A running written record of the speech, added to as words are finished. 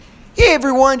Hey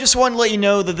everyone, just wanted to let you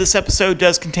know that this episode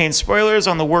does contain spoilers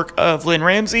on the work of Lynne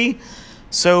Ramsay,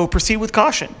 so proceed with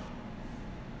caution.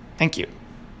 Thank you.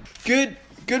 Good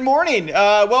morning.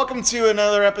 Welcome to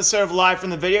another episode of Live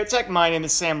from the Vidéothèque. My name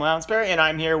is Sam Lounsbury, and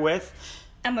I'm here with...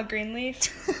 Emma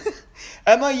Greenleaf.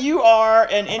 Emma, you are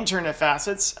an intern at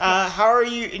Facets. How are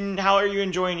you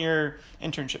enjoying your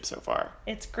internship so far?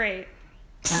 It's great.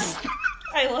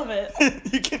 I love it.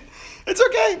 It's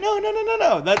okay. No.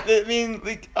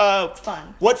 It's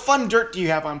fun. What fun dirt do you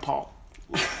have on Paul?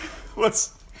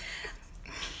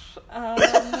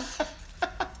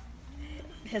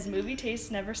 His movie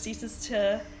taste never ceases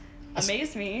to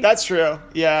amaze me. That's true.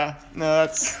 Yeah. No,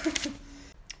 that's...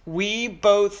 We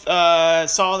both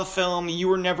saw the film You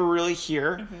Were Never Really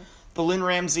Here. Mm-hmm. The Lynne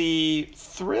Ramsay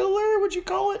thriller, would you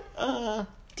call it?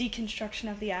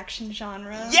 Deconstruction of the action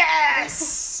genre.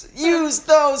 Yes! Use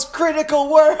those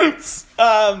critical words!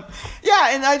 And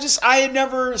I had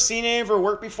never seen any of her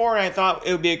work before, and I thought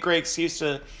it would be a great excuse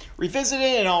to revisit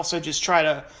it and also just try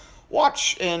to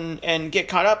watch and get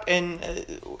caught up. And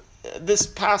this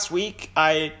past week,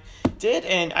 I did,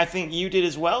 and I think you did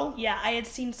as well. Yeah, I had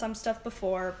seen some stuff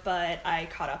before, but I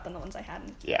caught up on the ones I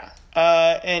hadn't. Yeah.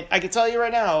 And I can tell you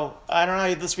right now, I don't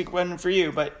know how this week went for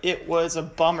you, but it was a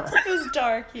bummer. It was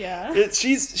dark, yeah.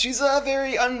 She's a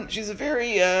very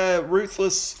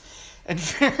ruthless and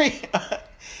very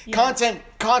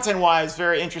content-wise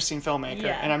very interesting filmmaker,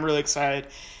 and I'm really excited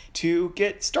to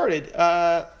get started.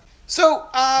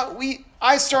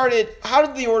 I started. How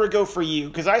did the order go for you?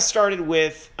 Because I started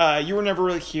with You Were Never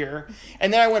Really Here,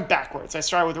 and then I went backwards. I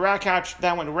started with Ratcatcher,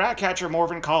 then I went to Ratcatcher,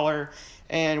 Morven Caller,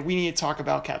 and We Need to Talk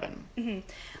About Kevin. Mm-hmm.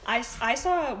 I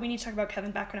saw We Need to Talk About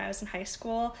Kevin back when I was in high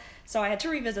school, so I had to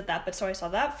revisit that. But so I saw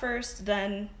that first,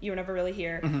 then You Were Never Really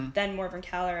Here, then Morven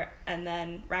Caller, and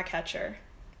then Ratcatcher.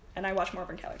 And I watched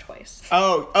Morven Caller twece.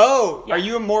 Oh! Yeah. Are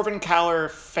you a Morven Caller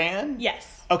fan?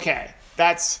 Yes. Okay,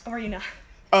 that's. Or are you not?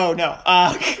 Oh no.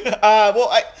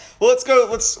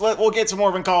 We'll get to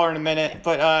Morven Caller in a minute.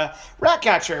 But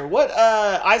Ratcatcher, what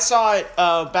I saw it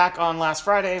back on last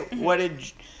Friday.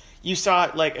 Mm-hmm. You saw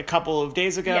it like a couple of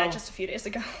days ago? Yeah, just a few days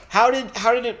ago. How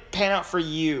did it pan out for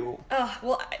you?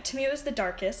 Well, to me it was the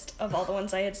darkest of all the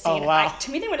ones I had seen. Oh wow.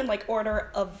 To me they went in like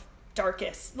order of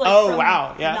darkest.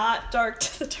 Wow, yeah. Not dark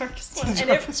to the darkest one. And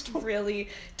it really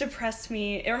depressed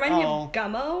me. It reminded me of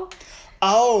Gummo.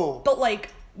 Oh. But like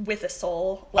with a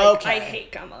soul. I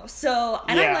hate Gummo. So,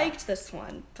 and I liked this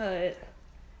one, but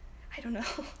I don't know.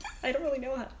 I don't really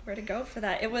know where to go for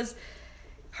that. It was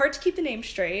hard to keep the names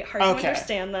straight, hard to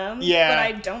understand them. Yeah. But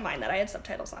I don't mind that. I had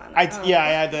subtitles on. I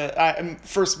had the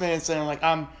first minutes and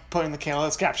I'm putting the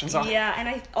KLS captions on. Yeah,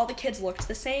 and all the kids looked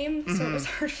the same, so it was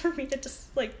hard for me to just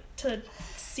to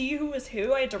see who was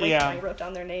who. I had to I wrote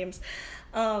down their names.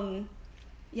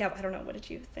 Yeah, I don't know. What did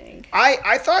you think?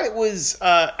 I thought it was...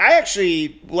 I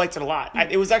actually liked it a lot.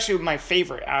 It was actually my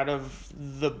favorite out of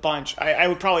the bunch. I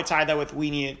would probably tie that with We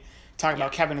Need to Talk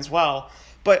About Kevin as well.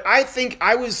 But I think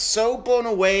I was so blown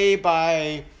away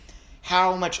by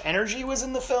how much energy was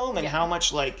in the film and how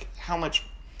much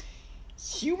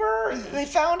humor they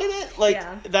found in it.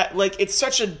 It's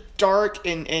such a dark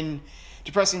and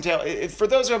depressing tale. For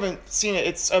those who haven't seen it,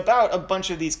 it's about a bunch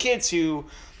of these kids who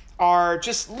are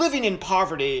just living in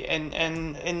poverty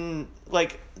and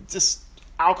just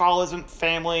alcoholism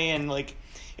family, and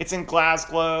it's in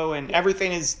Glasgow and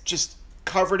everything is just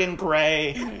covered in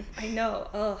gray. I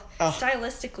know.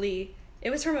 Stylistically,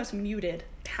 it was her most muted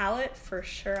palette for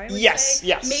sure, I would say.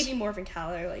 Yes. Maybe Morven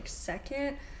Caller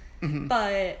second.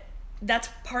 But that's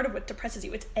part of what depresses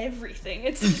you. It's everything.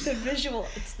 It's the visual,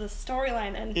 it's the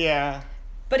storyline, and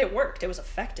but it worked. It was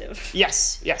effective.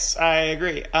 Yes, I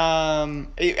agree.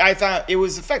 I thought it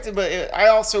was effective, but I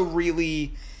also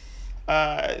really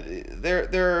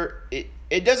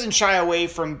it doesn't shy away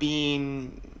from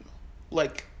being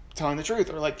telling the truth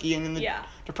or being in the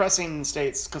depressing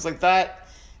states, because that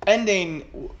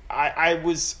ending, I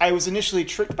was initially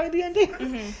tricked by the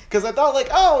ending because I thought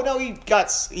oh no, he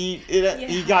got saved,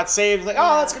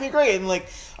 that's gonna be great, and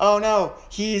oh no,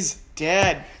 he's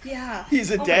dead. Yeah. He's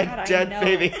a dead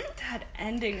baby. That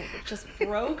ending just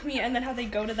broke me. And then how they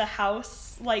go to the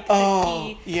house, it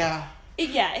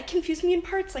confused me in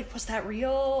parts. Was that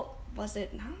real? Was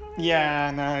it not?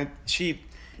 Yeah, no, she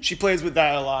plays with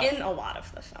that a lot. In a lot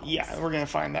of the films. Yeah, we're going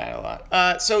to find that a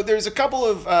lot. So there's a couple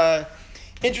of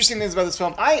interesting things about this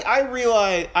film. I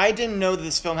realized I didn't know that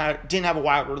this film didn't have a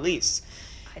wide release.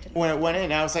 When it went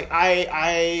in, I was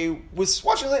I was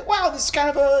watching wow, this is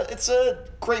kind of it's a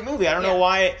great movie. I don't know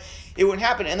why it wouldn't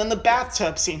happen. And then the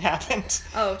bathtub scene happened.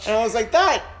 Oh, and I was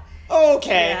that,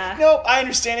 okay. Yeah. Nope, I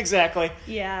understand exactly.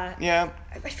 Yeah. Yeah.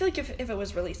 I feel like if it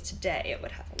was released today, it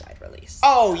would have a wide release.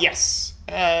 Oh, yes.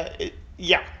 How do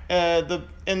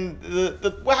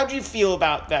you feel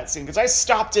about that scene? Because I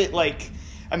stopped it, like,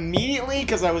 immediately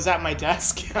because I was at my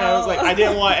desk. And I was like, I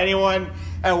didn't want anyone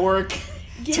at work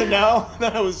to know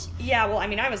that I was... Yeah, well, I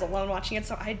mean, I was alone watching it,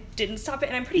 so I didn't stop it,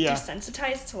 and I'm pretty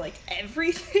desensitized to, like,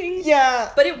 everything.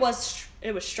 Yeah. But it was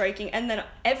striking, and then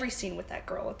every scene with that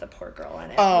girl, with the poor girl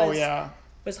in it,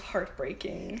 was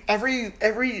heartbreaking.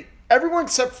 Everyone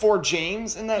except for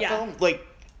James in that film, like,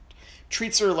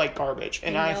 treats her like garbage,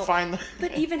 and I find that...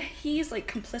 But even he's,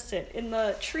 like, complicit in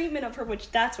the treatment of her,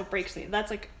 which that's what breaks me. That's,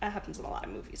 like, that happens in a lot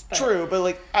of movies. But... True, but,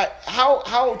 like,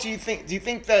 how do you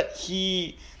think that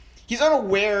he's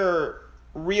unaware,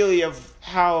 really, of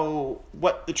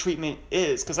what the treatment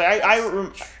is? Because I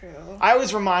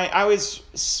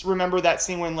always remember that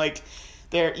scene when, like,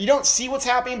 you don't see what's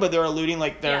happening, but they're alluding,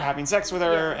 like, they're having sex with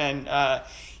her, and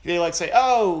they, like, say,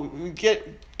 oh,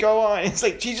 go on. It's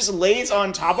like she just lays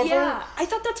on top of her. Yeah, I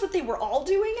thought that's what they were all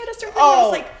doing at a certain point. I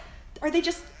was like, are they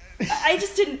just... I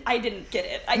didn't get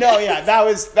it. I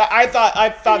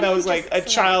thought that was like a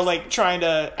child, like, trying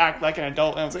to act like an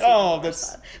adult, and I was like,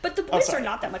 that's... But the boys are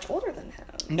not that much older than him.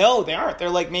 No, they aren't.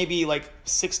 They're, like, maybe, like,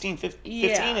 16,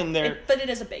 15, and they're... But it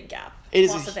is a big gap. It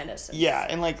is loss of innocence. Yeah,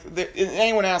 and, like,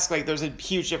 anyone asks, like, there's a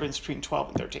huge difference between 12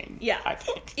 and 13. Yeah. I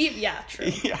think. Yeah,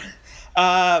 true. Yeah.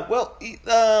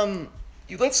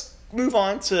 Let's move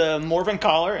on to More Than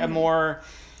Collar, a more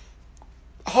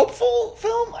hopeful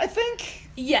film, I think.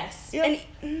 Yes. Yeah.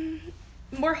 And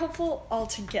more hopeful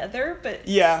altogether, but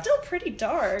still pretty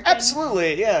dark.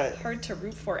 Absolutely, yeah. Hard to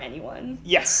root for anyone.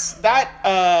 Yes. That,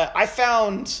 I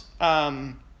found,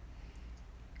 I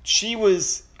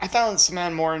found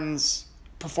Samantha Morton's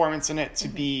performance in it to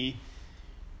be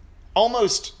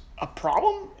almost a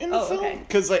problem in the film.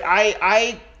 Because, like,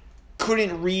 I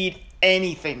couldn't read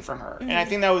anything from her. And I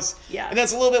think that was... Yeah. And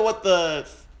that's a little bit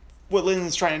what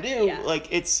Lynn's trying to do. Yeah.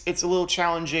 Like, it's a little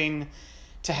challenging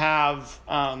to have...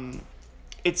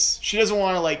 she doesn't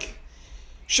want to, like,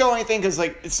 show anything because,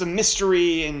 like, it's a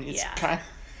mystery and it's kind of...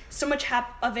 So much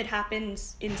of it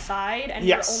happens inside, and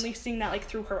we're only seeing that, like,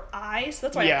 through her eyes. So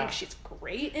that's why I think she's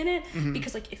great in it. Mm-hmm.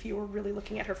 Because, like, if you were really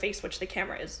looking at her face, which the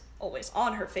camera is always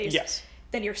on her face... Yes.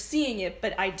 Then you're seeing it,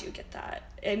 but I do get that.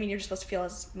 I mean, you're just supposed to feel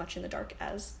as much in the dark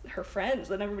as her friends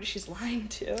and everybody she's lying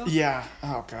to. Yeah.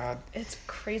 Oh, God. It's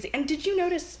crazy. And did you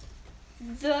notice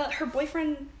her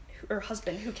boyfriend or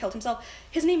husband who killed himself?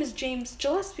 His name is James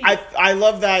Gillespie. I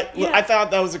love that. Yeah. I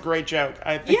thought that was a great joke.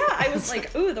 I was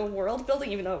like, ooh, the world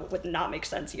building, even though it would not make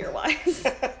sense year-wise.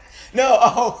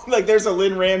 Like there's a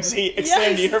Lynne Ramsay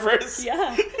extended universe.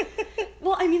 Yeah.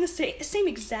 Well, I mean, the same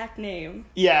exact name.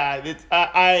 Yeah.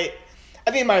 I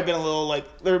think it might have been a little,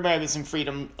 like, there might have been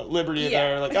some liberty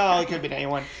there. Like, it could have been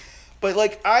anyone. But,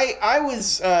 like, I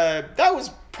was, that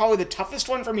was probably the toughest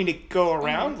one for me to go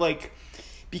around. Mm-hmm. Like,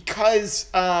 because,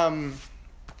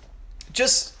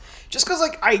 just because,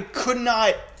 like, I could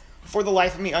not, for the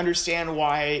life of me, understand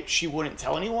why she wouldn't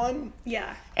tell anyone.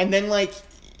 Yeah. And then, like,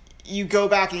 you go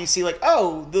back and you see, like,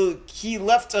 he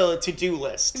left a to-do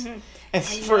list. Mm-hmm. And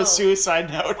for a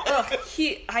suicide note.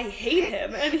 I hate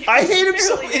him. And I hate him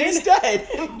so he's dead.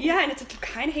 Yeah, and it's like you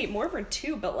kind of hate Morburn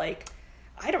too, but, like,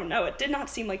 I don't know. It did not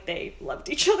seem like they loved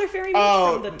each other very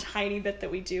much from the tiny bit that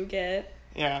we do get.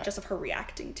 Yeah. Just of her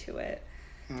reacting to it.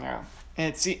 Yeah.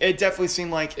 And it definitely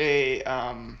seemed like it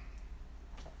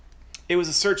was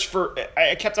a search for...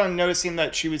 I kept on noticing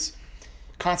that she was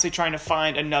constantly trying to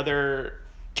find another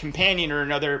companion or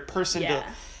another person to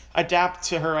adapt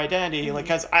to her identity. Mm-hmm. Like,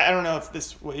 cause I don't know if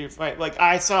this right. Like,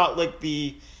 I saw, like,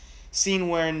 the scene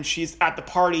when she's at the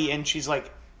party and she's,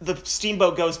 like, the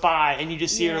steamboat goes by and you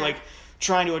just see her, like,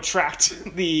 trying to attract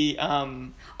the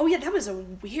oh yeah, that was a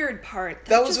weird part.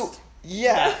 That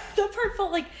part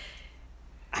felt like,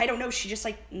 I don't know, she just,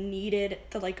 like, needed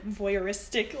the, like,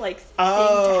 voyeuristic, like, thing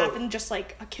to happen, just,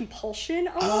 like, a compulsion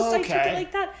almost. I took it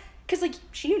like that because, like,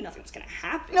 she knew nothing was gonna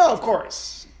happen. No, of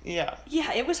course. Yeah.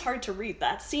 Yeah, it was hard to read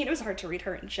that scene. It was hard to read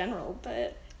her in general,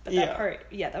 but that part,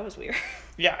 that was weird.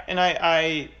 Yeah, and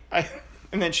I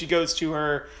and then she goes to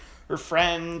her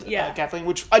friend, Kathleen,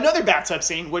 which another bathtub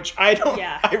scene, which I don't.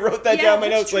 Yeah. I wrote that down in my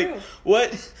notes. True.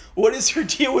 Like, what is her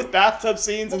deal with bathtub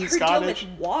scenes in Scottish? Her deal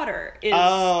with water is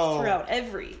throughout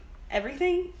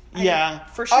everything.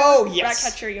 For sure. Oh yes.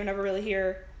 Ratcatcher, you never really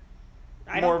hear.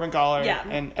 Morven Collar. Yeah.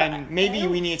 And maybe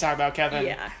we need to talk about Kevin.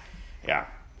 Yeah. Yeah.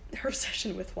 Her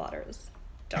obsession with water is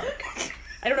dark.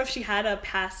 I don't know if she had a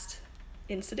past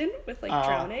incident with, like,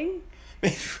 drowning.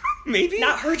 Maybe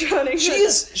not her drowning.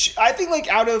 I think like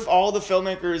out of all the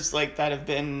filmmakers like that have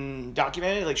been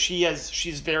documented, like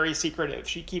she's very secretive.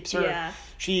 She keeps her. Yeah.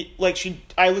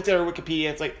 I looked at her Wikipedia.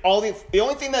 It's like the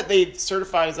only thing that they've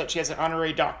certified is that she has an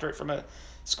honorary doctorate from a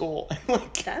school.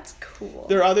 Like, that's cool.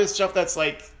 There are other stuff that's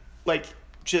like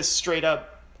just straight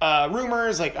up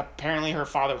rumors. Like apparently her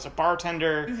father was a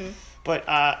bartender, but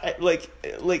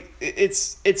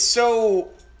it's so.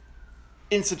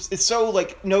 It's so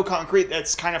like no concrete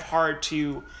that's kind of hard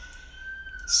to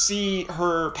see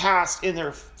her past in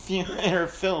her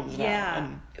films now. Yeah.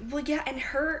 And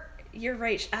her, you're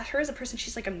right. Her as a person,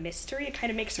 she's like a mystery. It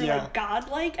kind of makes her like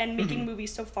godlike, and making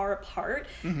movies so far apart,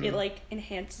 it like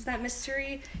enhances that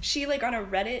mystery. She like on a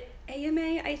Reddit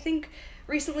AMA, I think,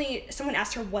 recently someone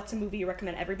asked her what's a movie you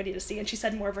recommend everybody to see, and she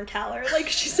said Morven Caller. Like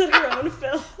she said her own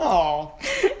film. Oh,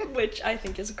 which I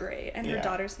think is great. And her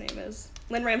daughter's name is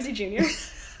Lynne Ramsay Jr.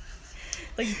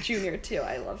 Like Junior too.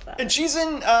 I love that. And she's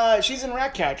in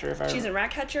Ratcatcher. She's in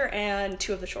Ratcatcher and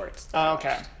 2 of the shorts. Oh,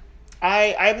 okay.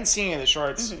 I haven't seen any of the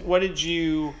shorts. What did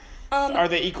you? Are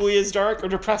they equally as dark or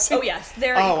depressing? Oh yes,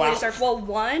 they're equally as dark. Well,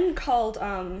 one called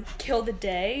Kill the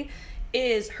Day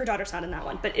is her daughter's not in that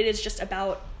one, but it is just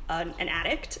about an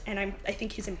addict, and I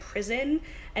think he's in prison,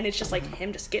 and it's just like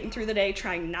him just getting through the day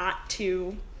trying not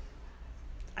to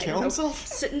kill himself?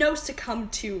 Succumb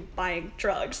to buying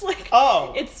drugs. Like,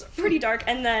 it's pretty dark.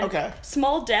 And then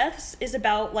Small Deaths is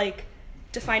about like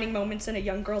defining moments in a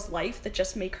young girl's life that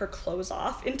just make her close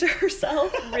off into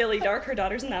herself. Really dark. Her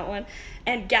daughter's in that one.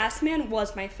 And Gasman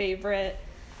was my favorite,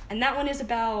 and that one is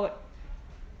about,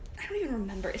 I don't even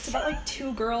remember. It's about like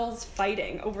 2 girls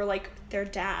fighting over like their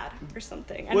dad or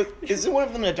something. And isn't one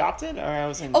of them adopted? Or I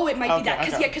was in... Oh, it might be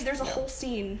that. Because there's a whole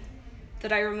scene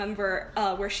that I remember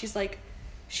where she's like,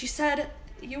 she said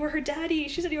you were her daddy.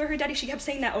 She said you were her daddy. She kept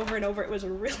saying that over and over. It was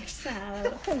really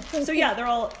sad. So yeah, they're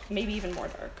all maybe even more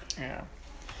dark. Yeah.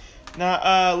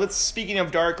 Now, speaking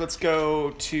of dark, let's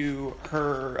go to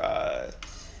her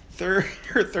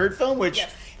third film, which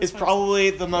is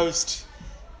probably the most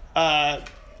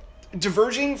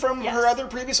diverging from her other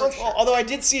previous ones. Sure. Although I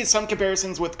did see some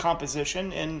comparisons with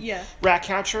composition in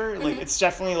Ratcatcher. Like it's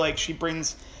definitely like she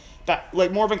brings that,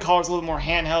 like Morven Caller's a little more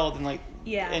handheld and like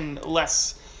and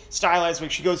less stylized.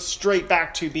 Like she goes straight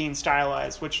back to being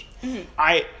stylized, which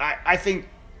I think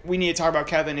we need to talk about.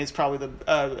 Kevin is probably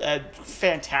a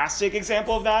fantastic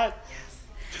example of that. Yes,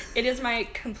 it is my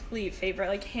complete favorite,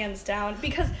 like hands down,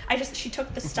 because she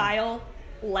took the style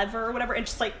lever or whatever and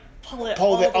just like pulled it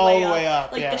all the way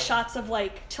up. Like the shots of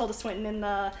like Tilda Swinton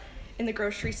in the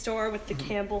grocery store with the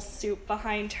Campbell's soup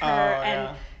behind her,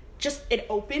 and just it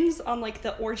opens on like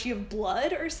the orgy of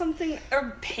blood or something,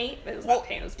 or paint. It was not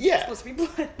paint. It was supposed to be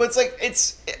blood. But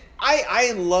it's like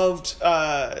I loved.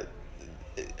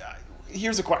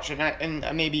 Here's a question, and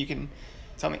maybe you can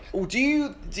tell me. Do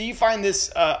you find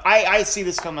this? I see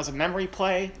this film as a memory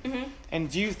play,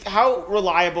 and how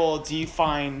reliable do you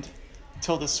find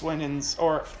Tilda Swinton's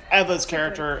or Eva's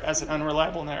character as an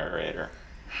unreliable narrator?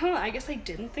 I guess I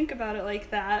didn't think about it like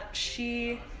that.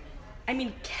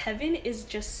 Kevin is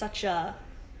just such a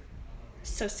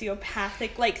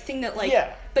sociopathic like thing that like.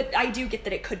 Yeah. But I do get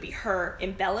that it could be her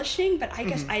embellishing, but I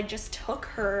guess I just took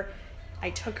her. I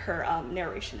took her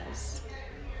narration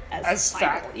as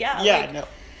fact. Yeah.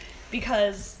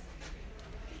 Because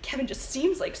Kevin just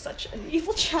seems like such an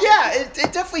evil child. Yeah, it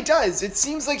definitely does. It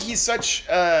seems like he's such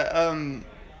Ezra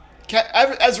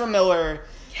Miller,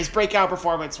 his breakout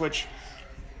performance, which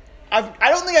I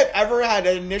don't think I've ever had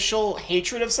an initial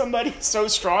hatred of somebody so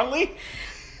strongly,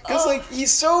 because like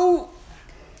he's so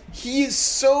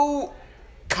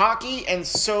cocky and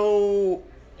so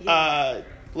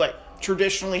like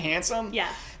traditionally handsome. Yeah.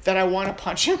 That I want to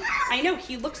punch him. I know,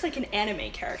 he looks like an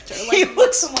anime character.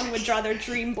 Like someone would draw their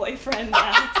dream boyfriend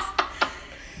as.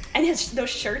 And those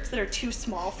shirts that are too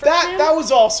small for him. That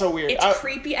was also weird. It's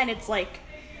creepy, and it's like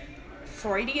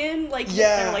Freudian, like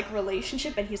their like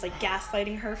relationship, and he's like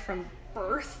gaslighting her from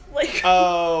birth. Like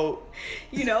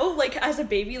like as a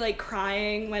baby, like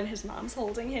crying when his mom's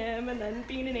holding him, and then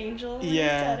being an angel when his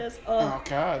dad is. Oh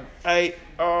God.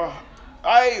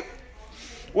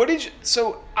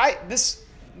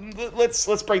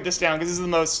 Let's break this down, because this is the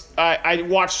most. I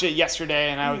watched it yesterday,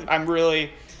 and I'm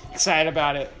really excited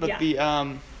about it. But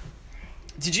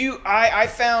I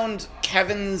found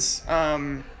Kevin's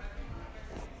all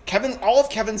of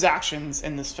Kevin's actions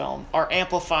in this film are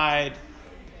amplified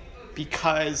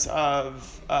because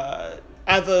of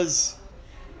Eva's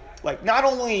like not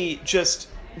only just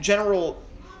general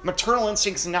maternal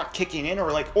instincts not kicking in,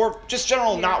 or just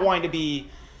general not wanting to be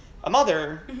a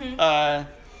mother.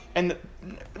 and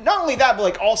not only that, but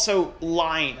like also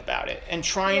lying about it and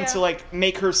trying to like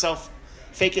make herself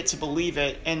fake it to believe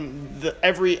it, and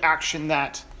every action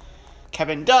that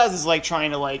Kevin does is like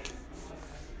trying to like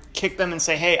kick them and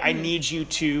say, hey, I need you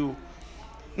to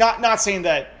not saying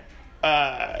that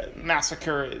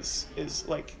massacre is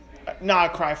like not a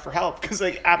cry for help, because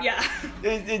like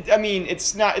I mean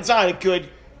it's not a good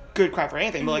cry for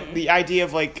anything, but like the idea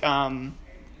of like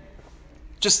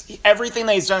just everything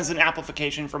that he's done is an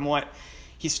amplification from what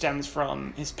he stems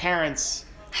from his parents.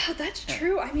 Oh, that's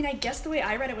true. I mean, I guess the way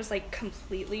I read it was like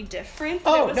completely different. It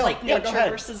was like nature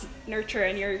versus nurture,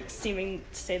 and you're seeming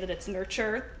to say that it's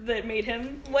nurture that made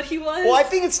him what he was. Well, I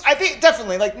think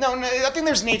definitely like no, I think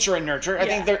there's nature and nurture. I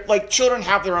think they're like children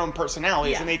have their own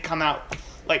personalities and they come out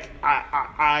like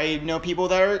I know people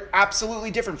that are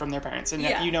absolutely different from their parents, and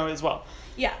you know as well.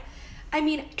 Yeah. I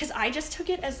mean, because I just took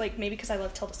it as like maybe because I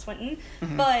love Tilda Swinton,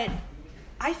 but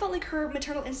I felt like her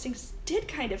maternal instincts did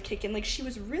kind of kick in. Like, she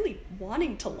was really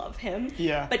wanting to love him.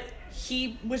 Yeah. But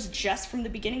he was just, from the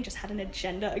beginning, just had an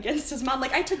agenda against his mom.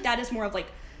 Like, I took that as more of, like,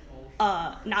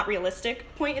 not realistic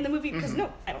point in the movie. Because,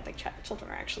 no, I don't think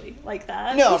children are actually like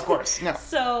that. No, of course, no.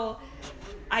 So,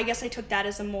 I guess I took that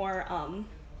as a more,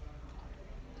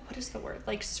 what is the word?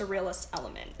 Like, surrealist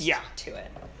element to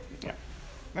it. Yeah.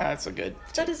 That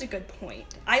is a good point.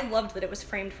 I loved that it was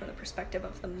framed from the perspective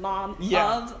of the mom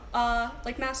of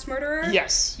like mass murderer.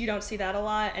 Yes. You don't see that a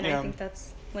lot, and I think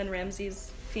that's Lynne Ramsay's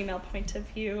female point of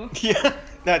view. Yeah,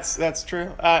 that's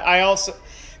true. I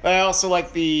also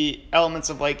like the elements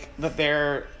of like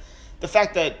the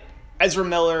fact that Ezra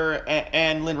Miller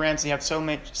and Lynne Ramsay have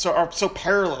are so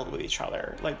parallel with each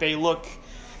other. Like they look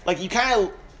like you kind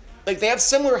of. Like, they have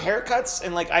similar haircuts,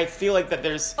 and, like, I feel like that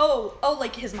there's... Oh,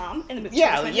 like his mom in the movie?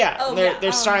 Yeah. Oh,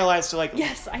 they're stylized to, like...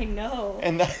 Yes, I know.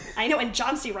 And I know, and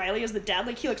John C. Reilly is the dad.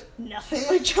 Like, he looks nothing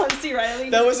like John C.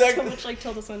 Reilly. That was so much like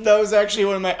Tilda Swinton. That was actually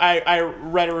one of my... I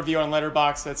read a review on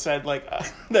Letterboxd that said, like,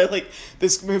 that, like,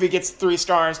 this movie gets 3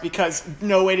 stars because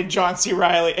no way did John C.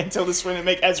 Reilly and Tilda Swinton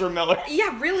make Ezra Miller.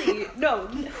 Yeah, really. No,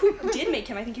 who did make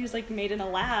him? I think he was, like, made in a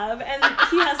lab, and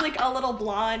he has, like, a little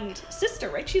blonde sister,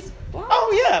 right? She's blonde.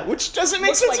 Oh, yeah, which doesn't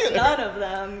make sense like either. None of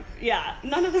them. Yeah,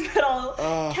 none of them at all.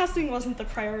 Casting wasn't the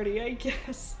priority, I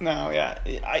guess. No, yeah.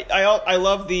 I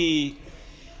love the...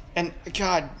 And,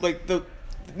 God, like,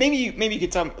 maybe you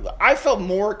could tell me... I felt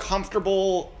more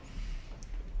comfortable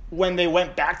when they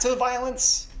went back to the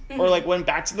violence, or, like, went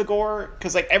back to the gore.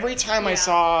 Because, like, every time I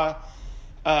saw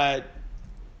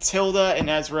Tilda and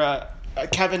Ezra,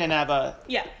 Kevin and Eva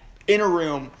in a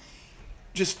room,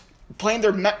 just... playing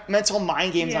their mental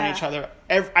mind games on each other.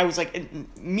 I was like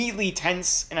immediately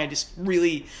tense, and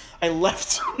I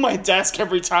left my desk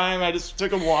every time. I just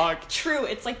took a walk. True,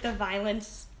 it's like the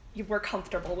violence, you were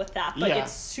comfortable with that, but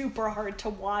it's super hard to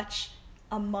watch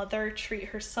a mother treat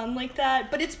her son like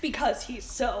that. But it's because he's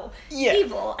so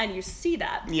evil, and you see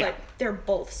that. But they're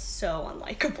both so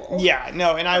unlikable. Yeah,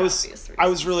 no, and I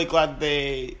was really glad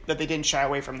that they didn't shy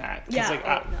away from that.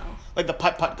 Yeah, like the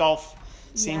putt-putt golf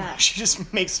scene where she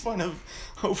just makes fun of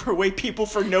overweight people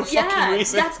for no fucking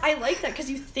reason. I like that, because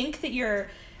you think that you're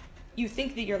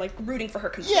like rooting for her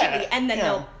completely, and then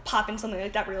they'll pop in something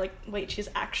like that where you're like, wait, she's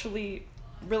actually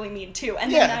really mean too, and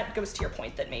then that goes to your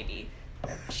point that maybe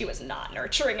she was not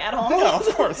nurturing at all. No, of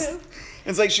course.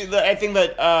 It's like I think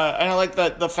that, and I like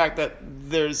the fact that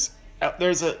there's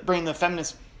bringing the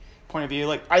feminist point of view.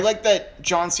 Like, I like that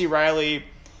John C. Reilly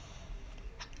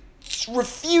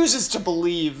refuses to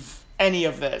believe any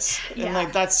of this, and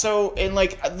like that's so, and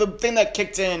like the thing that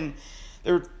kicked in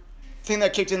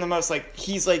the most, like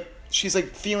she's like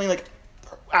feeling like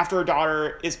after her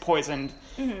daughter is poisoned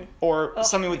or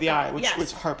something with the eye, which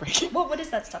was heartbreaking. What is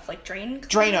that stuff, like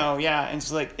Drano, yeah, and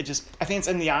it's like I think it's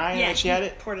in the eye that she had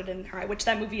it. Poured it in her eye, which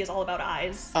that movie is all about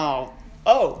eyes.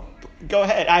 Oh, go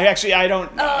ahead. I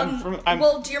don't.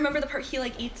 Well, do you remember the part he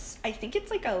like eats? I think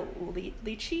it's like a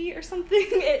lychee or something.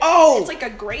 It's like a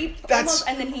grape almost,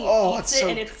 and then he eats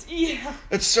it, and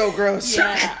it's so gross.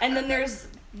 Yeah, and then there's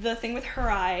the thing with her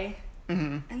eye,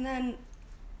 and then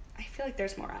I feel like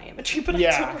there's more eye imagery, but I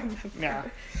don't remember. Yeah,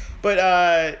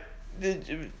 but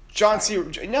John C.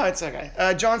 No, it's okay.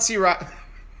 You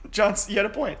had a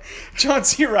point. John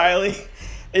C. Reilly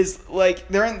is like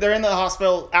they're in the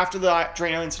hospital after the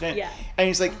Drano incident,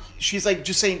 and she's like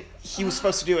just saying he was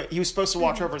supposed to do it. He was supposed to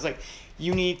watch over. It's like,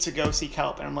 you need to go seek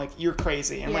help, and I'm like, you're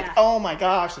crazy. And I'm like, oh my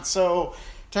gosh, it's so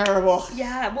terrible.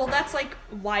 Yeah, well, that's like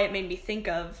why it made me think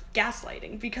of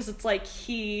gaslighting, because it's like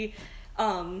he,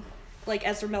 like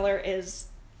Ezra Miller is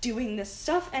doing this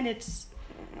stuff, and it's,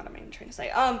 what am I even trying to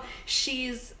say?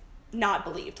 She's not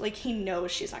believed. Like, he knows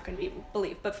she's not going to be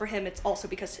believed, but for him, it's also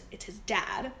because it's his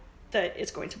dad. that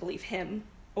is going to believe him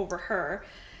over her.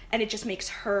 And it just makes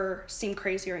her seem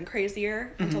crazier and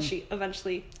crazier until she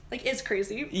eventually, like, is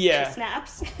crazy. Yeah. She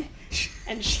snaps.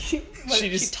 And she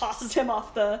tosses him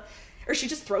off or she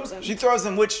just throws him. She throws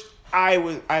him, which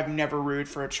I've never rooted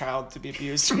for a child to be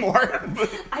abused more.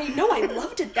 I know, I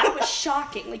loved it. That was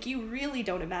shocking. Like, you really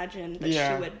don't imagine that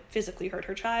she would physically hurt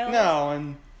her child.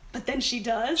 No, but then she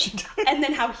does. And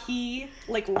then how he,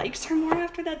 like, likes her more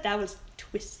after that was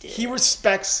twisted. He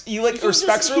respects her a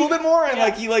little bit more, and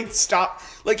like he like stopped,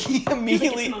 like he immediately.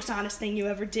 Like, it's the most honest thing you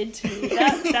ever did to me.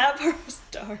 That part was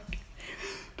dark.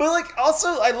 But like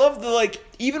also, I love the like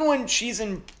even when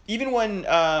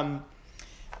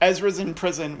Ezra's in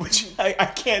prison, which I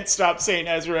can't stop saying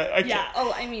Ezra.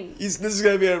 I mean, this is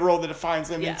gonna be a role that defines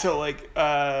him until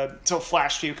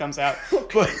Flash 2 comes out.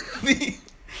 Okay.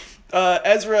 But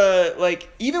Ezra, like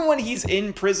even when he's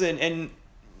in prison and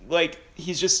like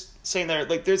he's just saying there,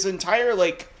 like there's an entire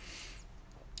like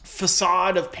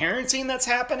facade of parenting that's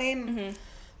happening. Mm-hmm.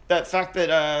 That fact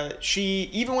that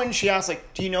even when she asks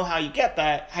like, do you know how you got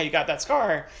that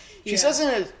scar, she says in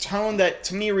a tone that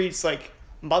to me reads like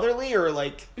motherly or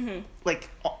like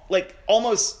like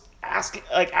almost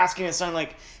asking his son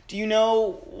like, do you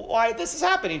know why this is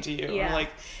happening to you? Yeah.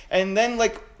 And then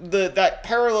like that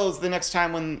parallels the next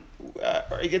time when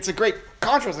it's a great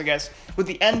contrast, I guess, with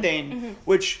the ending,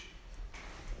 which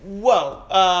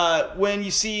when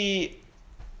you see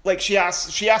like she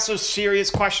asks a serious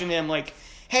question to him like,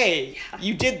 hey,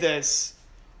 you did this,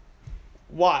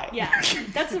 why?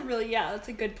 That's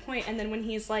a good point. And then when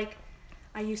he's like,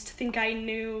 I used to think I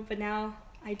knew, but now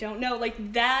I don't know,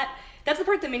 like that's the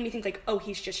part that made me think like, oh,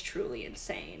 he's just truly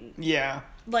insane.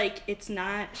 Like it's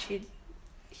not,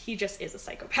 he just is a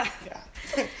psychopath.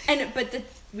 But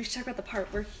we should talk about the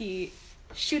part where he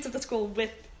shoots at the school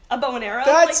with a bow and arrow.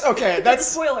 That's a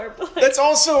spoiler. But that's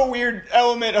also a weird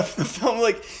element of the film.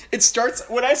 Like it starts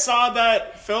when I saw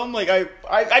that film. Like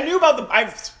I knew about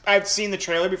I've seen the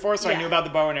trailer before, so I knew about the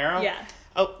bow and arrow.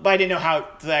 But I didn't know how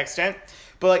to that extent.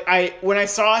 But like when I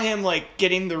saw him like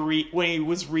getting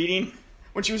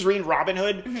when she was reading Robin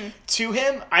Hood to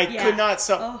him, I could not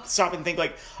stop and think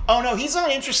like, oh no, he's not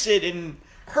interested in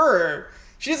her.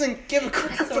 She doesn't give a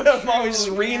crap about mom. He's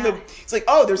just reading it's like,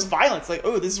 oh, there's violence. Like,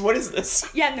 oh, what is this?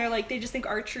 Yeah, and they're like, they just think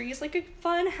archery is like a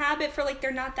fun habit for like,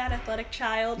 they're not that athletic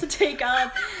child to take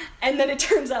up. And then it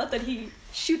turns out that he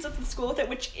shoots up the school with it,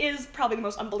 which is probably the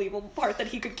most unbelievable part, that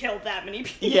he could kill that many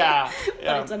people. Yeah.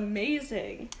 But it's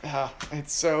amazing.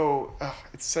 It's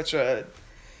such a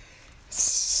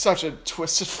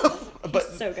twisted film. But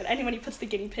it's so good. And when he puts the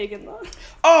guinea pig in the...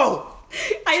 Oh!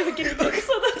 I have a guinea pig,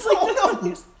 so that's like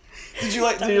no. Did you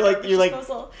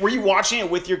were you watching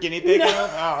it with your guinea pig? No. Oh,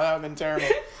 that would have been terrible.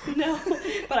 No,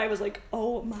 but I was like,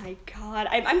 oh my god.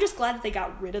 I'm just glad that they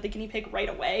got rid of the guinea pig right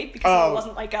away, because it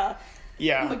wasn't like a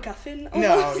MacGuffin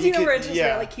almost, where it's just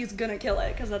like he's gonna kill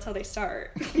it, because that's how they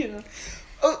start,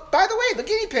 Oh, by the way, the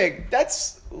guinea pig,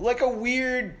 that's like a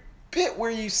weird bit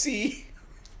where you see...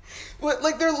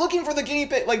 Like, they're looking for the guinea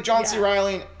pig, like John C.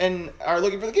 Reilly and are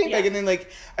looking for the guinea pig, and then,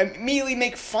 like, immediately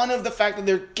make fun of the fact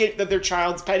that their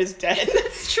child's pet is dead.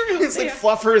 That's true. It's like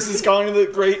Fluffers is going to the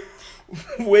great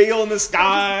whale in the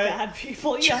sky. They're just bad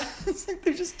people, It's like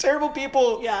they're just terrible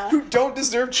people who don't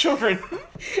deserve children.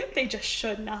 They just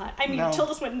should not. I mean,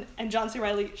 Tilda Swinton and John C.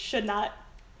 Reilly should not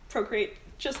procreate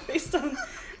just based on...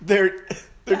 their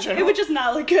general... It would just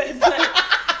not look good,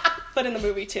 but in the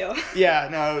movie, too. Yeah,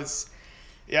 no, it was...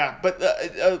 Yeah, but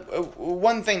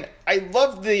one thing, I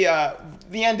love the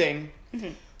ending. Mm-hmm.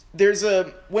 There's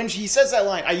when he says that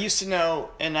line, I used to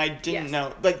know and I didn't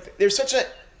know. Like, there's such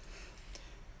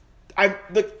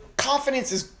the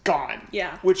confidence is gone.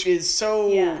 Yeah. Which is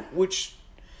which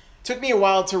took me a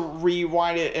while to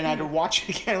rewind it and I had to watch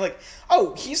it again. Like,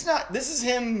 oh, this is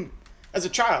him as a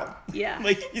child. Yeah.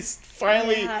 Like, he's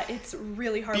finally it's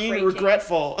really heartbreaking. Being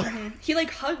regretful. Mm-hmm. He,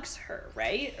 like, hugs her,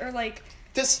 right? Or, like...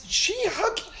 Does she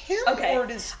hug him? Okay. Or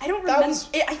does... I don't remember.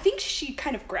 I think she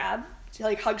kind of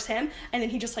hugs him, and then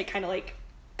he just, like, kind of, like,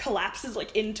 collapses,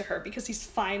 like, into her, because he's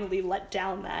finally let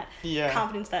down that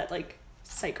confidence, that, like,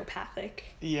 psychopathic...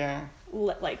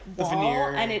 like, wall.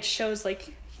 Veneer. And it shows,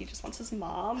 like, he just wants his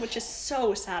mom, which is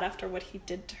so sad after what he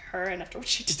did to her and after what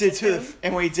she did to him.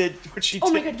 And what he did... What she did...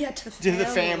 Oh my god, to the family. To the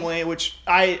family, which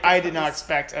I did not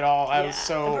expect at all. I was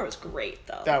so... That part was great,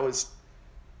 though. That was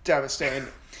devastating.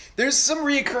 There's some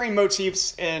reoccurring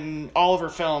motifs in all of her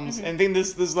films, and I think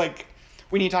this is like,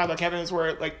 we need to talk about Kevin, is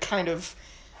where like kind of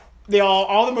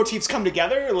all the motifs come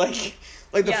together, like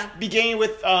the beginning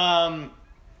with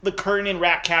the curtain in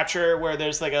Ratcatcher, where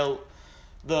there's like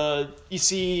you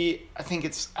see, I think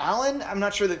it's Alan. I'm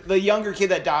not sure, the younger kid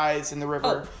that dies in the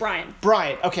river. Oh, Brian.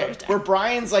 Okay, where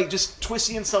Brian's like just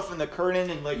twisting himself in the curtain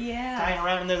and like tying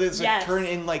around, and there's a curtain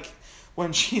in like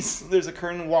when there's a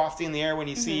curtain wafting in the air when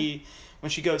you see when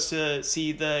she goes to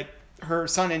see her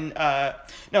son and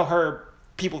her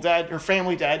people dead, her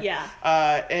family dead.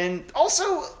 Yeah. And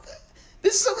also,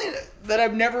 this is something that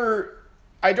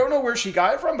I don't know where she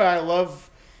got it from, but I love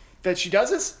that she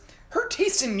does this. Her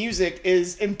taste in music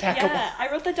is impeccable. Yeah,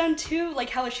 I wrote that down too, like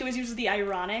how she was using the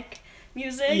ironic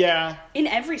music. Yeah. In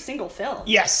every single film.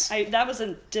 Yes. That was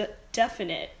a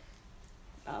definite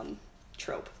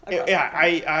trope.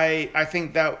 I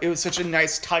think that it was such a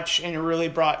nice touch, and it really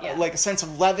brought like a sense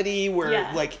of levity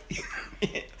where like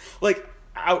like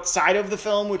outside of the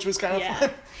film, which was kind of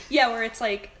fun. Yeah, where it's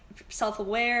like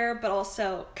self-aware but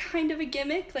also kind of a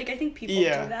gimmick. Like I think people do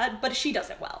that, but she does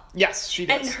it well. Yes, she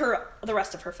does. And the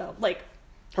rest of her film, like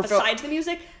besides the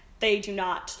music, they do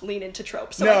not lean into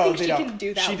tropes. So I think she can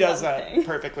do that. She does that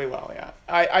perfectly well. Yeah,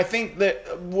 I think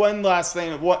that one last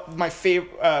thing. What my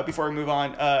favorite before we move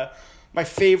on, my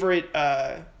favorite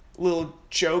little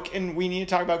joke in We Need to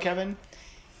Talk About Kevin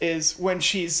is when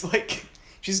she's like.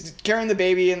 She's carrying the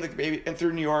baby and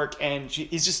through New York, and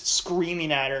he's just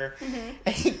screaming at her.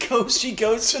 And she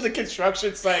goes to the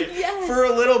construction site for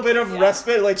a little bit of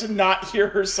respite, like to not hear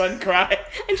her son cry.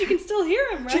 And she can still hear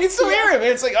him, right? She can still hear him. And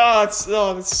it's like,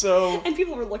 it's so. And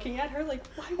people were looking at her like,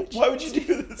 why would you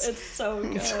do this? It's so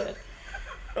good.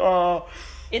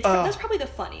 That's probably the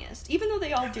funniest, even though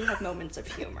they all do have moments of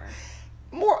humor.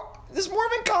 Does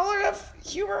Mormon Collar have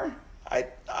humor?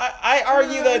 I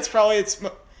argue that it's.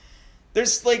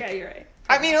 There's like, yeah, you're right.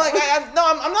 I mean, like, I'm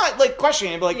not like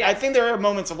questioning it, but like, I think there are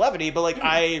moments of levity, but like,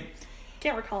 I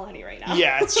can't recall any right now.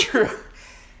 Yeah, it's true. No,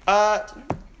 I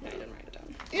didn't write it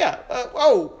down. Yeah.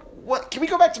 Can we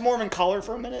go back to Mormon Collar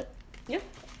for a minute? Yeah.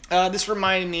 This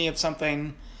reminded me of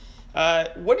something.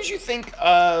 What did you think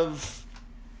of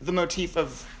the motif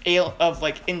of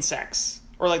like insects,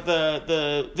 or like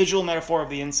the visual metaphor of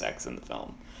the insects in the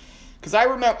film? Because I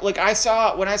remember, like,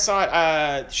 when I saw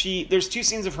it, there's two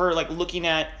scenes of her, like, looking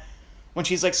at, when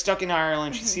she's, like, stuck in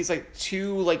Ireland, she sees, like,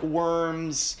 two, like,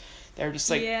 worms. They're just,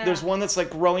 like, there's one that's,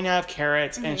 like, growing out of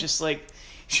carrots, and it's just, like,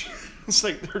 it's,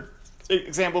 like, her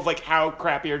example of, like, how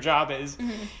crappy her job is.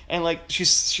 And, like, she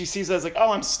sees it as, like,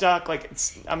 oh, I'm stuck, like,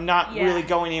 I'm not really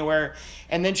going anywhere.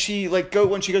 And then she, like,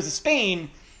 when she goes to Spain,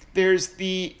 there's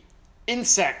the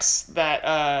insects that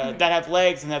have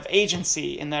legs and have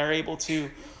agency, and that are able to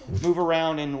move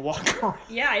around and walk around.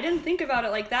 Yeah, I didn't think about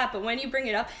it like that, but when you bring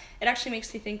it up, it actually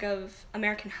makes me think of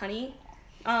American Honey,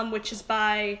 which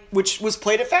was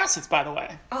played at Facets, by the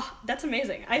way. Oh, that's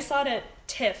amazing. I saw it at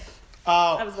TIFF.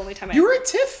 That was the only time You were at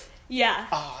TIFF? Yeah.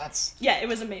 Oh, that's... Yeah, it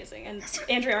was amazing, and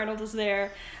Andrea Arnold was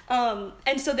there.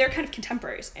 And so they're kind of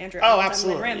contemporaries, Andrea Arnold and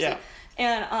Lynne Ramsay.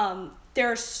 Yeah. And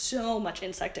there's so much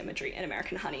insect imagery in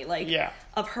American Honey, like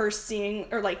of her seeing,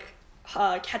 or like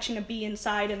catching a bee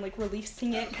inside and like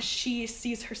releasing it because she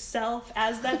sees herself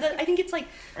as that. I think it's like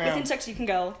with insects you can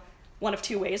go one of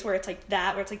two ways, where it's like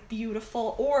that, where it's like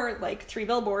beautiful, or like Three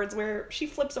Billboards where she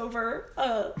flips over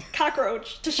a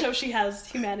cockroach to show she has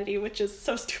humanity, which is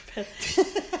so stupid.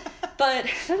 But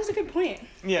that was a good point.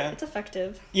 Yeah, it's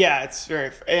effective. Yeah, it's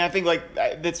very, and I think like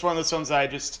it's one of those films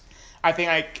that I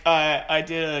think I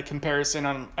did a comparison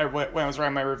when I was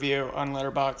writing my review on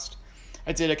Letterboxd.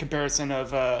 I did a comparison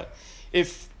of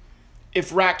if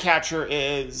Ratcatcher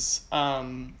is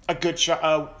a good shot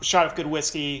of good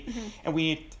whiskey,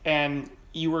 and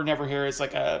You Were Never Here is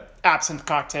like a absinthe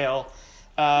cocktail.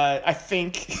 I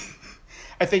think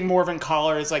Mormon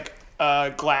Collar is like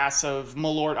a glass of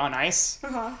Malort on ice,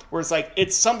 where it's like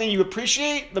it's something you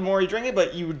appreciate the more you drink it,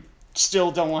 but you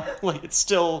still don't want, like, it's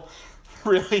still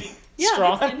really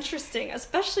strong. That's interesting,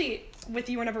 especially with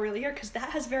You Were Never Really Here, because that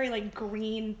has very like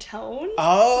green tones.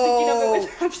 Oh,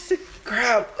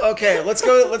 crap. Okay, let's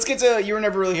get to You Were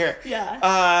Never Really Here.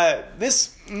 Yeah.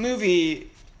 This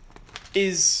movie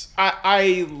is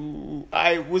I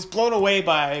was blown away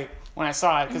by when I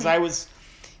saw it, because I was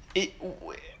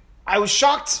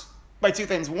shocked by two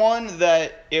things. One,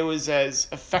 that it was as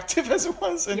effective as it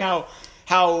was, and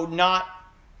how not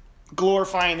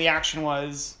glorifying the action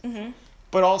was,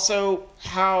 but also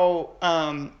how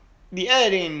the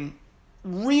editing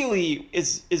really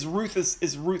is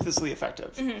ruthlessly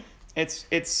effective. It's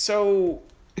so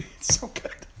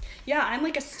good. Yeah, I'm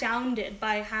like astounded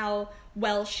by how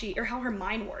well how her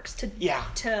mind works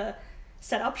to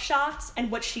set up shots and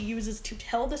what she uses to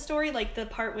tell the story, like the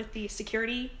part with the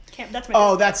security that's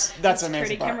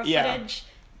amazing camera footage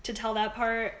to tell that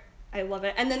part. I love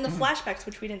it. And then the flashbacks,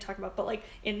 which we didn't talk about, but like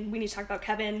we need to talk about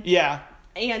Kevin. Yeah.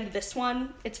 and this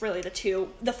one, it's really the two.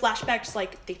 The flashbacks,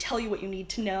 like, they tell you what you need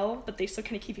to know, but they still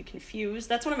kind of keep you confused.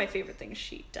 That's one of my favorite things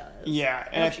she does. Yeah.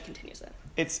 I hope she continues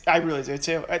it. I really do,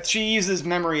 too. She uses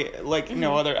memory like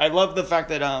no other. I love the fact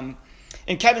that,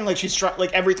 in Kevin, like,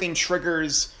 like, everything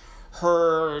triggers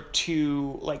her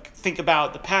to, like, think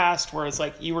about the past, whereas,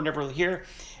 like, you were never really here.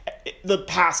 The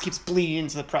past keeps bleeding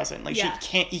into the present. Like,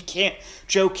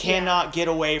 Joe cannot get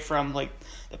away from, like,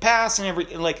 the past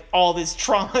and like all these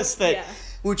traumas that,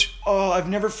 which I've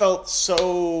never felt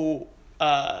so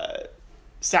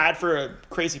sad for a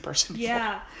crazy person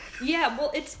before. Yeah. Well,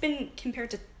 it's been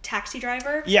compared to Taxi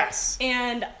Driver. Yes.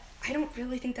 And I don't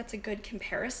really think that's a good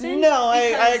comparison. No,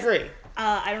 I agree.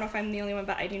 I don't know if I'm the only one,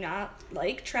 but I do not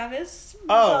like Travis. In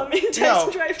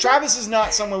Taxi Driver. Travis is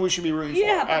not someone we should be rooting for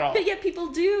at all. But yet people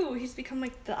do. He's become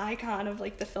like the icon of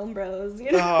like the film bros,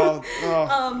 you know?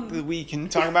 We can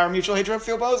talk about our mutual hatred of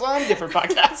film bros on a different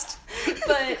podcast.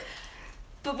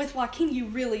 But with Joaquin, you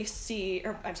really see,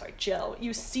 or I'm sorry, Joe,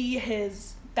 you see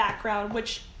his background,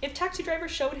 which if Taxi Driver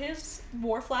showed his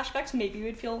war flashbacks, maybe you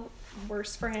would feel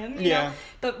worse for him, you know?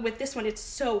 But with this one, it's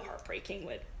so heartbreaking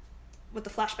what the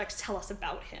flashbacks tell us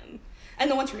about him. And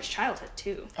the ones from his childhood,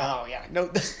 too. Oh, yeah. No,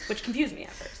 which confused me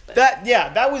at first. But.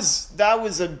 That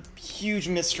was a huge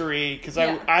mystery, because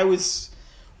I was,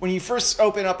 when you first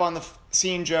open up on the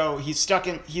seeing Joe, he's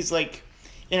like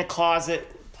in a closet.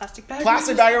 Plastic bag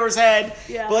over his head.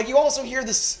 Yeah. But, like, you also hear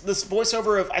this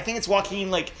voiceover of, I think it's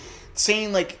Joaquin, like,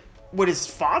 saying, like, what his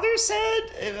father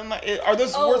said? Are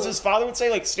those words his father would say?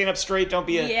 Like, stand up straight, don't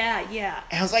be a... Yeah.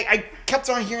 And I was like, I kept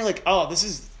on hearing, like, this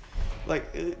is... Like,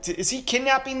 is he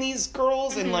kidnapping these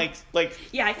girls? And, like...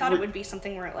 Yeah, I thought it would be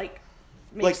something where it, like,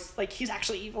 makes, like he's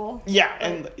actually evil. Yeah,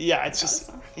 and, it's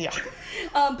just... Yeah.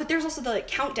 But there's also the, like,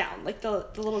 countdown. Like, the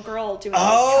little girl doing the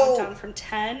countdown from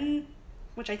 10,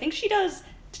 which I think she does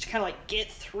to kind of, like,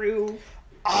 get through...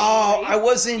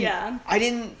 I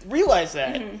didn't realize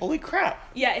that. Mm-hmm. Holy crap.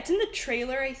 Yeah, it's in the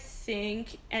trailer, I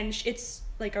think, and it's,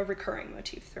 like, a recurring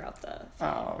motif throughout the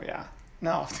film. Oh, yeah.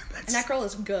 No. And that girl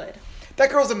is good. That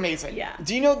girl's amazing. Yeah.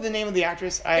 Do you know the name of the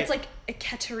actress? It's, like,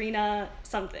 Ekaterina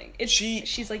something.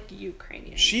 She's, like,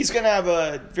 Ukrainian. She's gonna have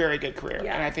a very good career,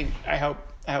 and I hope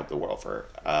the world for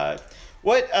her.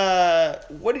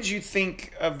 What did you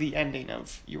think of the ending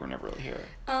of You Were Never Really Here?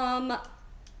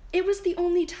 It was the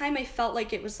only time I felt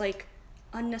like it was, like,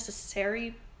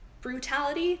 unnecessary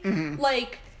brutality. Mm-hmm.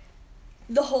 Like,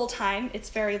 the whole time, it's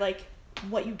very, like,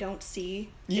 what you don't see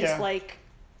is, like,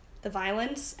 the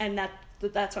violence, and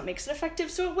that's what makes it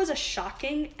effective. So it was a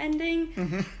shocking ending.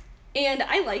 Mm-hmm. And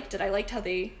I liked it. I liked how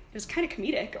it was kind of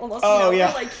comedic, almost.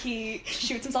 Where, like, he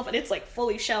shoots himself, and it's, like,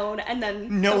 fully shown, and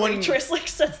then waitress, like,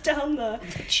 sets down the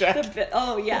check.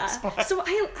 So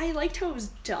I liked how it was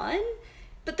done.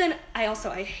 But then I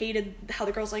hated how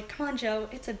the girl's like, come on, Joe,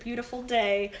 it's a beautiful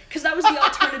day. Because that was the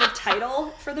alternative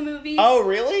title for the movie. Oh,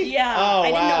 really? Yeah.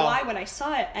 I didn't know why when I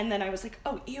saw it. And then I was like,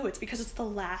 oh, ew, it's because it's the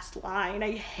last line.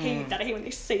 I hate that. I hate when they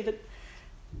say that,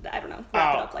 I don't know,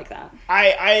 wrap it up like that.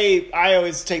 I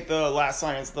always take the last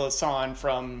line as the song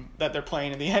from that they're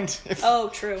playing in the end.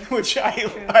 True. Which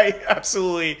I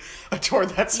absolutely adore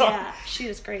that song. Yeah, she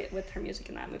is great with her music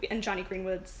in that movie. And Johnny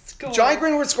Greenwood's score. Johnny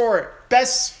Greenwood's score.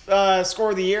 Best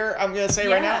score of the year, I'm going to say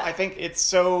right now. I think it's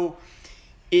so...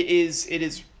 It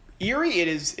is eerie. It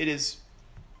is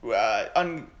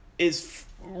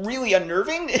really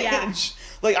unnerving. Yeah.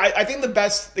 Like, I think the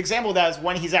best example of that is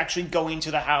when he's actually going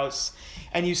to the house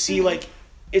and you see, like,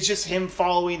 it's just him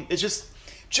following, it's just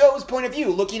Joe's point of view,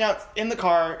 looking out in the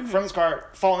car, from his car,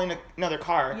 following another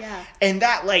car. Yeah. And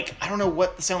that, like, I don't know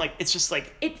what the sound, like, it's just,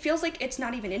 like... It feels like it's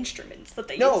not even instruments that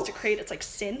they used to create, it's, like,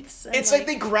 synths. And, it's like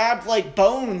they grabbed, like,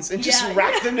 bones and just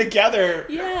racked them together.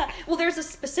 Yeah. Well, there's a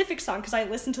specific song, because I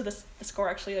listen to the score,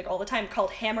 actually, like, all the time,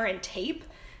 called Hammer and Tape.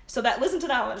 So listen to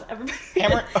that one, everybody.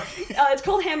 Hammer? It's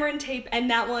called Hammer and Tape, and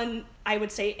that one, I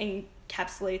would say,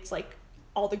 encapsulates, like,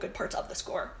 all the good parts of the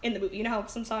score in the movie. You know how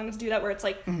some songs do that, where it's,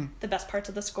 like, the best parts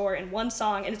of the score in one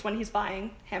song, and it's when he's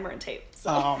buying Hammer and Tape. So.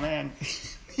 Oh, man.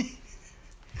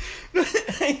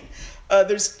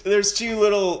 There's two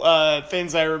little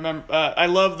things I remember. I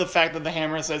love the fact that the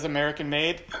hammer says American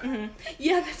made. Mm-hmm.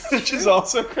 Yeah, that's which true. is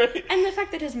also great. And the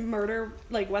fact that his murder,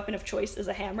 like, weapon of choice is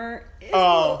a hammer is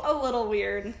a little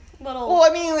weird. Well, I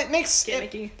mean, it makes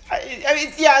gimmicky.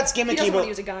 It's gimmicky. He doesn't want to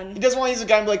use a gun. He doesn't want to use a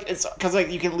gun, but, like, it's because,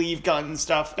 like, you can leave gun and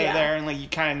stuff there, and, like, you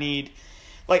kind of need,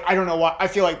 like, I don't know why. I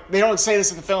feel like they don't say this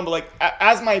in the film, but, like,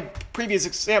 as my previous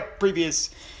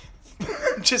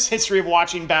just history of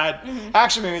watching bad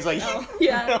action movies, like,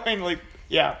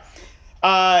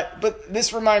 but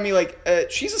this reminded me, like,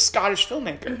 she's a Scottish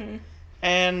filmmaker,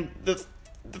 and the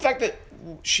fact that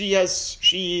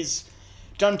she's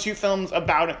done 2 films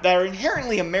about it that are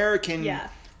inherently American. Yeah.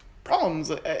 Problems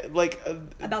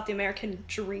about the American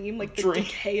dream, like the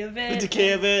decay of it. The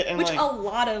decay of it, and which a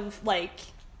lot of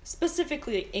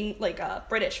specifically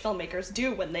British filmmakers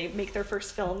do when they make their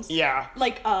first films. Yeah.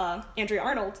 Like Andrea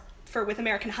Arnold with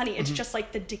American Honey. It's just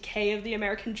like the decay of the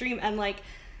American dream, and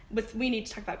we need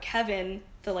to talk about Kevin,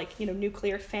 the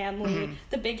nuclear family,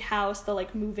 the big house, the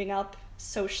moving up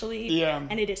socially. Yeah.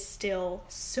 And it is still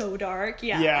so dark.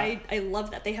 Yeah. I love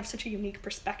that they have such a unique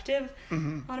perspective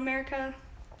on America.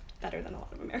 Better than a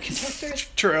lot of American directors.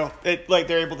 True.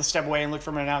 They're able to step away and look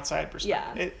from an outside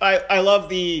perspective. Yeah. I love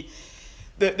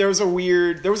there was a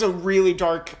really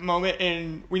dark moment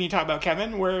in We Need to Talk About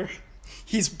Kevin where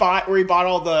he bought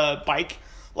all the bike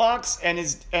locks and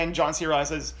John C.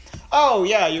 realizes, oh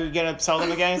yeah, you're gonna sell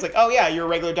them again. He's like, oh yeah, you're a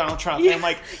regular Donald Trump. And I'm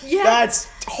like, that's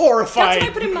horrifying. That's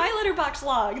what I put in my letterbox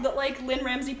log, that Lynne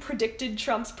Ramsay predicted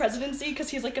Trump's presidency because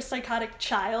he's a psychotic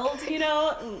child,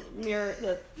 mirror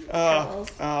the parallels.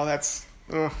 Oh, that's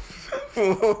do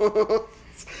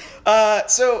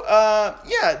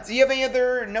you have any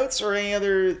other notes or any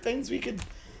other things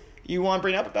you want to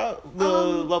bring up about the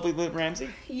lovely Lynne Ramsay?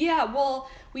 Yeah, well,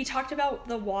 we talked about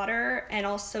the water and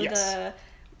also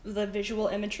the visual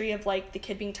imagery of the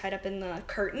kid being tied up in the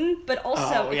curtain, but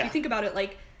also if you think about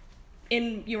it,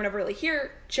 in You Were Never Really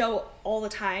Here, Joe all the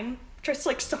time tries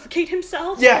to suffocate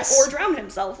himself or drown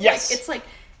himself. Yes. It's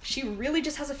she really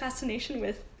just has a fascination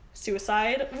with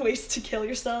suicide, ways to kill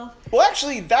yourself. Well,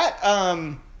 actually,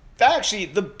 the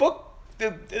book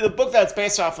that's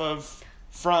based off of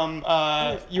from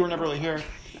You Were Never Really Here,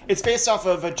 it's based off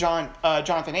of a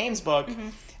Jonathan Ames book. Mm-hmm.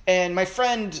 And my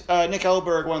friend Nick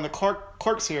Elberg, one of the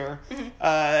clerks here,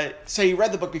 said he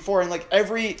read the book before, and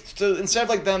instead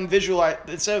of them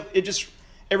visualize,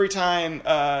 every time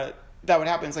that would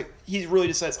happen, it's he really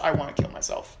just says, I want to kill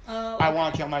myself. Oh, okay. I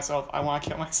want to kill myself. I want to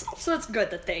kill myself. So it's good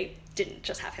that they didn't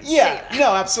just have him say that.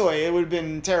 No, absolutely. It would have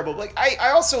been terrible. I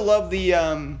also love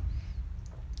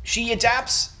she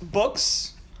adapts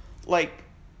books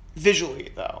visually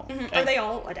though. Mm-hmm. Are they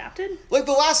all adapted?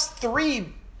 The last 3.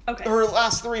 Okay. Her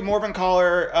last 3, Morven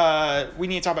Caller, We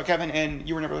Need to Talk About Kevin, and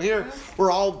You Were Never Really Here,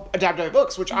 were all adapted by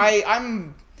books, which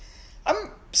I'm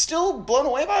still blown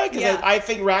away by it, because I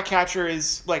think Ratcatcher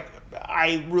is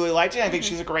I really liked it. I think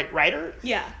she's a great writer.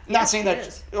 Yeah. Not saying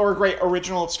that, or a great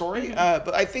original story,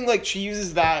 but I think she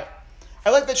uses that.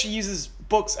 I like that she uses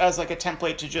books as a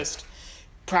template to just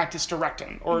practice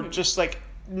directing, or just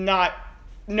not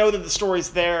know that the story's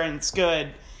there and it's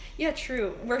good. Yeah,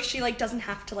 true. Where she doesn't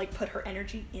have to put her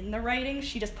energy in the writing,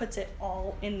 she just puts it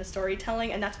all in the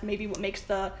storytelling, and that's maybe what makes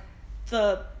the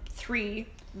 3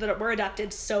 that were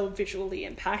adapted so visually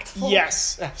impactful.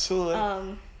 Yes, absolutely.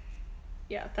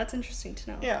 Yeah, that's interesting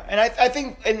to know. Yeah, and I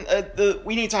think in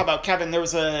We Need to Talk About Kevin, there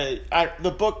was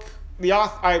the book, the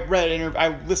author,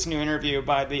 I listened to an interview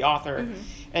by the author,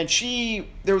 and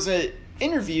there was an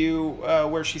interview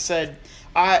where she said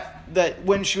that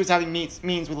when she was having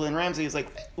meetings with Lynne Ramsay,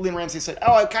 Lynne Ramsay said,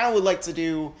 oh, I kind of would like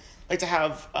to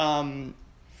have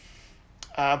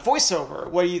voiceover.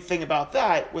 What do you think about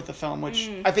that with the film? Which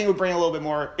I think would bring a little bit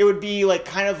more. It would be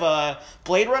kind of a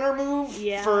Blade Runner move.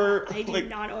 Yeah, I do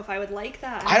not know if I would like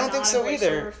that. I don't think so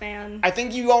either. Fan. I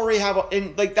think you already have,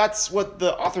 and that's what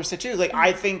the author said too.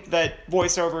 I think that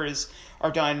voiceovers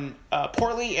are done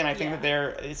poorly, and I think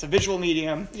that it's a visual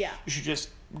medium. Yeah, you should just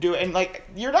do it, and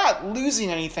you're not losing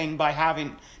anything by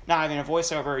not having a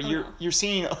voiceover. You're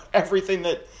seeing everything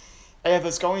that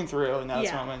Eva's going through in those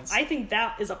moments. I think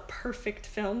that is a perfect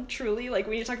film, truly. We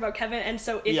need to talk about Kevin, and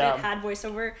so if it had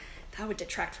voiceover, that would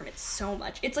detract from it so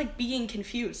much. It's being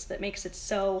confused that makes it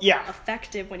so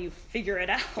effective when you figure it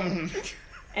out. Mm-hmm.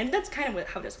 And that's kind of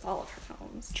how it is with all of her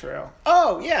films. True.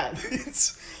 Oh, yeah.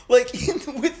 It's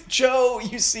with Joe,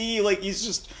 you see, he's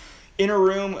just in a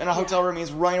room, in a hotel room,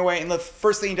 he's running away, and the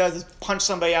first thing he does is punch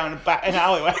somebody out in an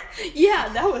alleyway. Yeah,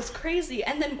 that was crazy.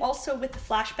 And then also with the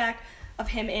flashback of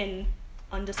him in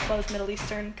undisclosed Middle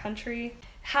Eastern country,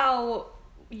 how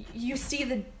you see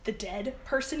the dead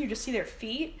person, you just see their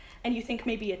feet, and you think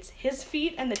maybe it's his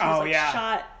feet, and that he was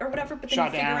shot or whatever, but then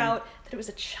you figure out that it was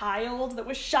a child that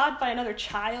was shot by another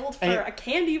child for a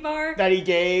candy bar that he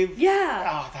gave. Yeah.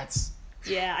 Oh, that's...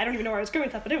 Yeah, I don't even know where I was going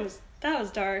with that, but that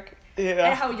was dark. Yeah.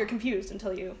 And how you're confused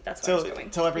until that's where I was going.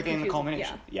 Until everything in the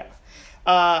culmination. Yeah.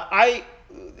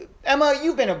 Emma,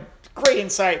 you've been a great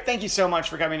insight. Thank you so much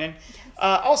for coming in. Yes.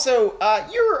 Also,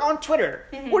 you're on Twitter.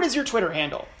 Mm-hmm. What is your Twitter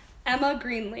handle? Emma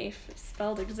Greenleaf,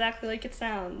 spelled exactly like it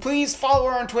sounds. Please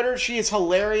follow her on Twitter. She is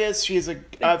hilarious. She is a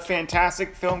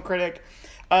fantastic film critic.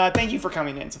 Thank you for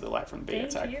coming into the Live from the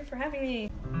Vidéothèque. Thank you for having me.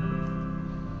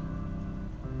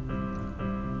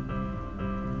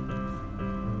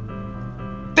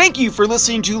 Thank you for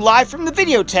listening to Live from the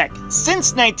Vidéothèque.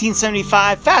 Since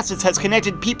 1975, Facets has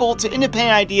connected people to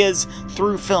independent ideas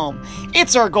through film.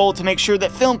 It's our goal to make sure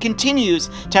that film continues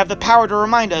to have the power to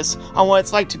remind us on what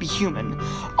it's like to be human.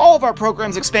 All of our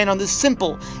programs expand on this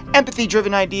simple,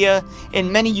 empathy-driven idea in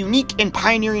many unique and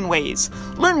pioneering ways.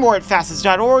 Learn more at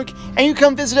facets.org, and you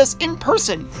come visit us in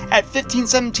person at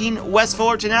 1517 West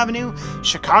Fullerton Avenue,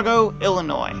 Chicago,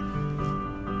 Illinois.